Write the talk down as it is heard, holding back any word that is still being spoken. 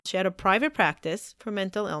She had a private practice for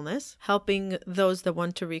mental illness, helping those that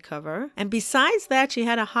want to recover. And besides that, she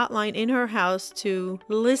had a hotline in her house to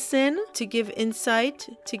listen, to give insight,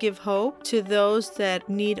 to give hope to those that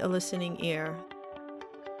need a listening ear.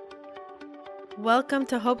 Welcome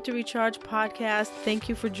to Hope to Recharge podcast. Thank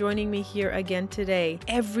you for joining me here again today.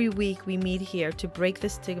 Every week we meet here to break the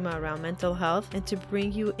stigma around mental health and to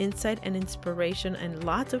bring you insight and inspiration and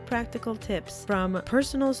lots of practical tips from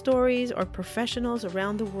personal stories or professionals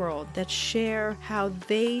around the world that share how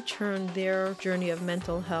they turn their journey of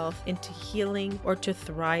mental health into healing or to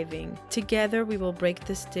thriving. Together we will break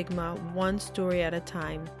the stigma one story at a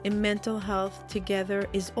time. In mental health, together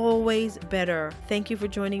is always better. Thank you for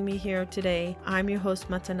joining me here today. I'm your host,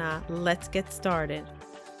 Matana. Let's get started.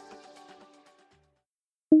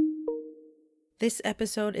 This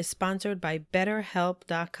episode is sponsored by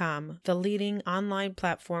BetterHelp.com, the leading online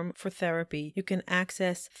platform for therapy. You can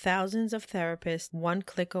access thousands of therapists one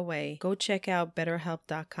click away. Go check out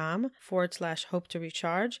BetterHelp.com/hope to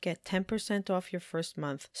recharge. Get 10% off your first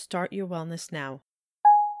month. Start your wellness now.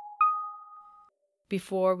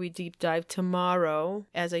 Before we deep dive tomorrow,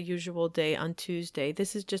 as a usual day on Tuesday,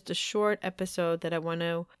 this is just a short episode that I want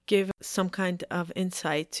to give some kind of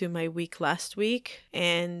insight to my week last week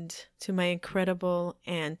and to my incredible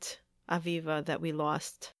aunt Aviva that we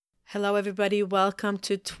lost. Hello, everybody. Welcome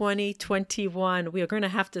to 2021. We are going to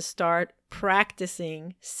have to start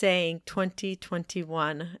practicing saying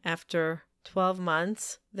 2021 after 12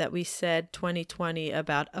 months that we said 2020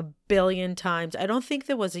 about 1 billion times. I don't think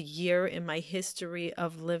there was a year in my history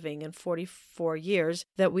of living in 44 years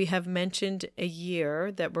that we have mentioned a year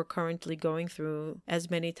that we're currently going through as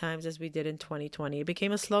many times as we did in 2020. It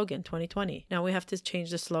became a slogan, 2020. Now we have to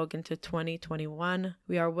change the slogan to 2021.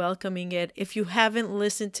 We are welcoming it. If you haven't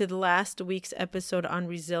listened to the last week's episode on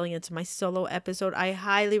resilience, my solo episode, I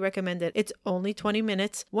highly recommend it. It's only 20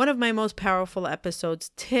 minutes. One of my most powerful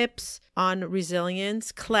episodes, tips on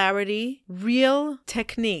resilience, clarity, real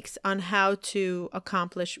techniques on how to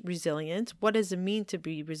accomplish resilience. What does it mean to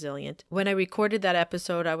be resilient? When I recorded that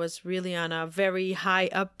episode, I was really on a very high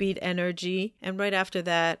upbeat energy. And right after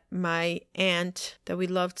that, my aunt that we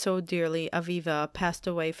loved so dearly, Aviva, passed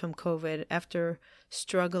away from COVID after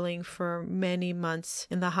struggling for many months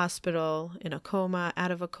in the hospital, in a coma,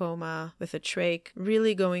 out of a coma, with a trach,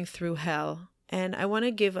 really going through hell. And I want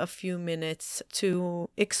to give a few minutes to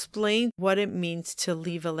explain what it means to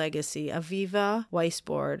leave a legacy. Aviva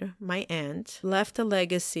Weisbord, my aunt, left a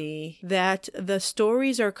legacy that the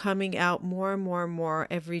stories are coming out more and more and more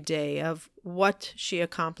every day of what she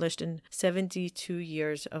accomplished in 72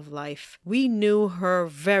 years of life. We knew her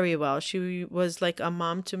very well. She was like a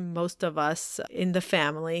mom to most of us in the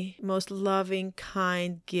family. Most loving,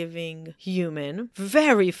 kind, giving human.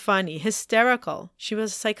 Very funny, hysterical. She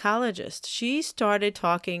was a psychologist. She started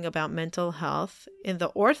talking about mental health in the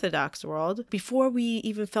Orthodox world before we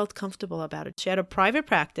even felt comfortable about it. She had a private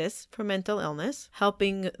practice for mental illness,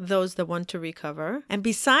 helping those that want to recover. And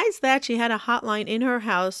besides that, she had a hotline in her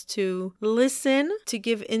house to listen, to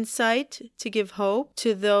give insight, to give hope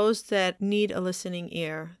to those that need a listening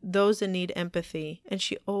ear, those that need empathy. And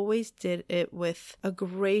she always did it with a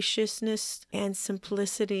graciousness and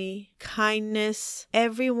simplicity, kindness.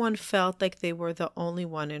 Everyone felt like they were the only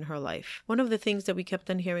one in her life. One of the things that we kept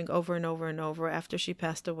on hearing over and over and over after she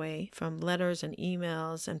passed away, from letters and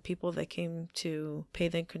emails and people that came to pay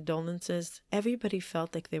their condolences, everybody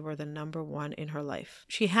felt like they were the number one in her life.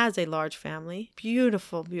 She has a large family,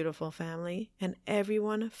 beautiful, beautiful family. And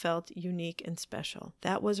everyone felt unique and special.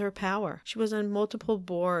 That was her power. She was on multiple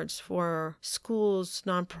boards for schools,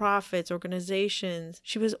 nonprofits, organizations.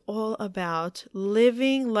 She was all about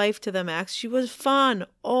living life to the max. She was fun,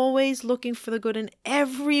 always looking for the good in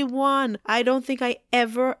everyone. I don't think I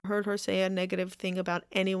ever heard her say a negative thing about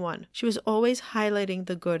anyone. She was always highlighting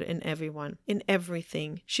the good in everyone, in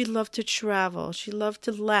everything. She loved to travel. She loved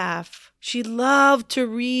to laugh. She loved to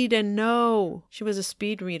read and know. She was a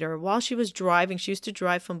speed reader. While she was driving, she used to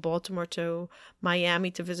drive from Baltimore to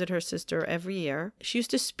Miami to visit her sister every year. She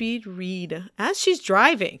used to speed read as she's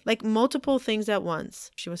driving, like multiple things at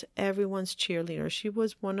once. She was everyone's cheerleader. She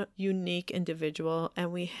was one unique individual,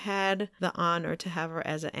 and we had the honor to have her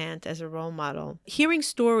as an aunt, as a role model. Hearing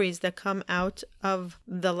stories that come out of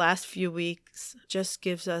the last few weeks just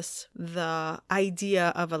gives us the idea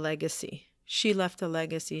of a legacy. She left a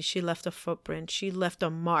legacy. She left a footprint. She left a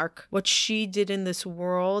mark. What she did in this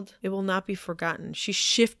world, it will not be forgotten. She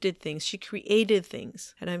shifted things. She created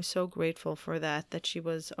things. And I'm so grateful for that she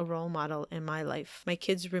was a role model in my life. My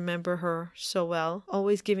kids remember her so well.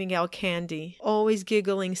 Always giving out candy. Always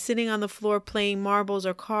giggling. Sitting on the floor playing marbles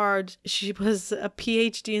or cards. She was a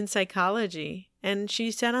PhD in psychology. and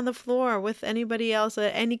she sat on the floor with anybody else,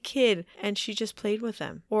 any kid, and she just played with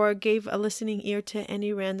them or gave a listening ear to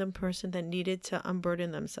any random person that needed to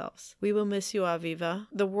unburden themselves. We will miss you, Aviva.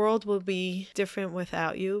 The world will be different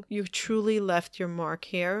without you. You truly left your mark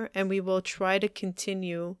here, and we will try to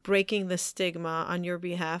continue breaking the stigma on your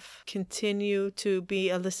behalf, continue to be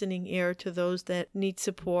a listening ear to those that need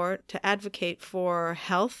support, to advocate for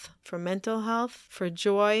health, for mental health, for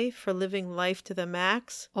joy, for living life to the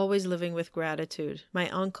max, always living with gratitude. My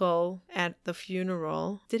uncle at the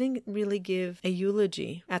funeral didn't really give a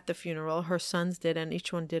eulogy at the funeral. Her sons did, and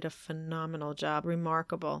each one did a phenomenal job,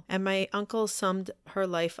 remarkable. And my uncle summed her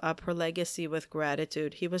life up, her legacy, with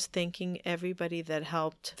gratitude. He was thanking everybody that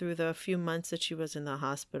helped through the few months that she was in the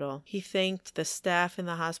hospital. He thanked the staff in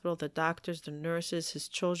the hospital, the doctors, the nurses, his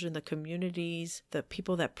children, the communities, the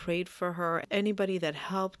people that prayed for her, anybody that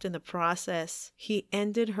helped in the process. He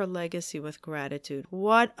ended her legacy with gratitude.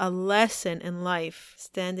 What a lesson in life,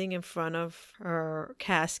 standing in front of her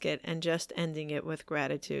casket and just ending it with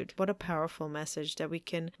gratitude. What a powerful message that we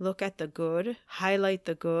can look at the good, highlight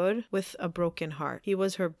the good with a broken heart. He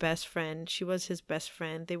was her best friend. She was his best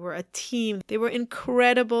friend. They were a team. They were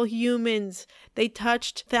incredible humans. They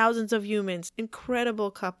touched thousands of humans.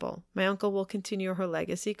 Incredible couple. My uncle will continue her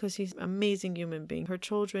legacy because he's an amazing human being. Her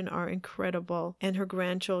children are incredible, and her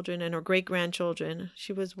grandchildren and her great-grandchildren.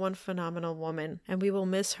 She was one phenomenal woman, and we will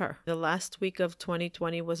miss her. The last week of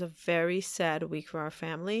 2020 was a very sad week for our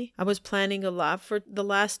family. I was planning a lot for the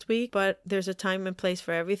last week, but there's a time and place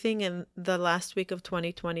for everything, and the last week of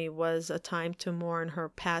 2020 was a time to mourn her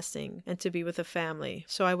passing and to be with a family.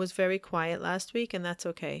 So I was very quiet last week, and that's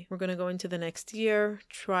okay. We're going to go into the next year,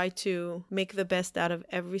 try to make the best out of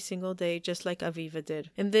every single day, just like Aviva did.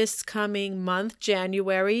 In this coming month,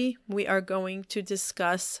 January, we are going to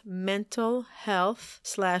discuss mental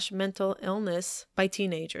health/mental illness by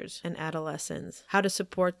teenagers and adolescents. How to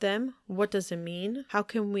support them. What does it mean? How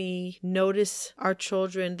can we notice our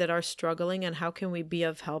children that are struggling, and how can we be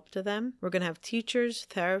of help to them? We're going to have teachers,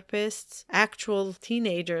 therapists, actual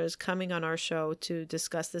teenagers coming on our show to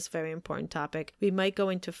discuss this very important topic. We might go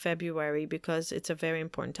into February because it's a very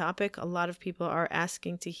important topic. A lot of people are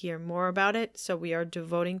asking to hear more about it, so we are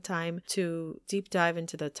devoting time to deep dive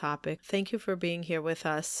into the topic. Thank you for being here with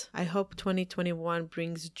us. I hope 2021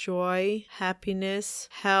 brings joy, happiness,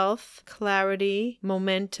 health, clarity,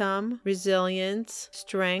 momentum, resilience,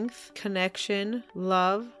 strength, connection,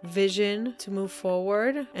 love, vision to move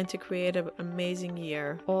forward and to create an amazing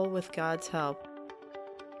year, all with God's help.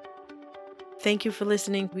 Thank you for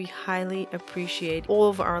listening. We highly appreciate all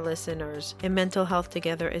of our listeners. And Mental Health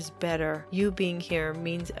Together is better. You being here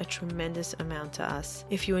means a tremendous amount to us.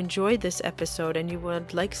 If you enjoyed this episode and you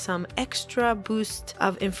would like some extra boost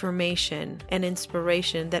of information and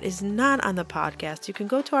inspiration that is not on the podcast, you can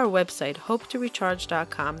go to our website,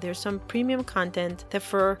 hopetorecharge.com. There's some premium content that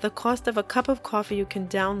for the cost of a cup of coffee, you can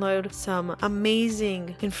download some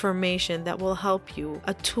amazing information that will help you,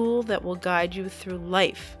 a tool that will guide you through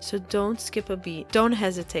life. So don't skip a beat. Don't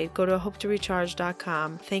hesitate. Go to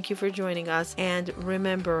hopetorecharge.com. Thank you for joining us. And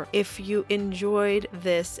remember, if you enjoyed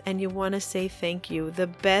this and you want to say thank you, the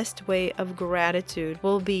best way of gratitude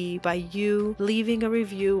will be by you leaving a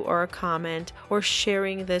review or a comment or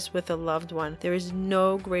sharing this with a loved one. There is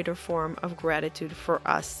no greater form of gratitude for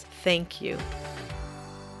us. Thank you.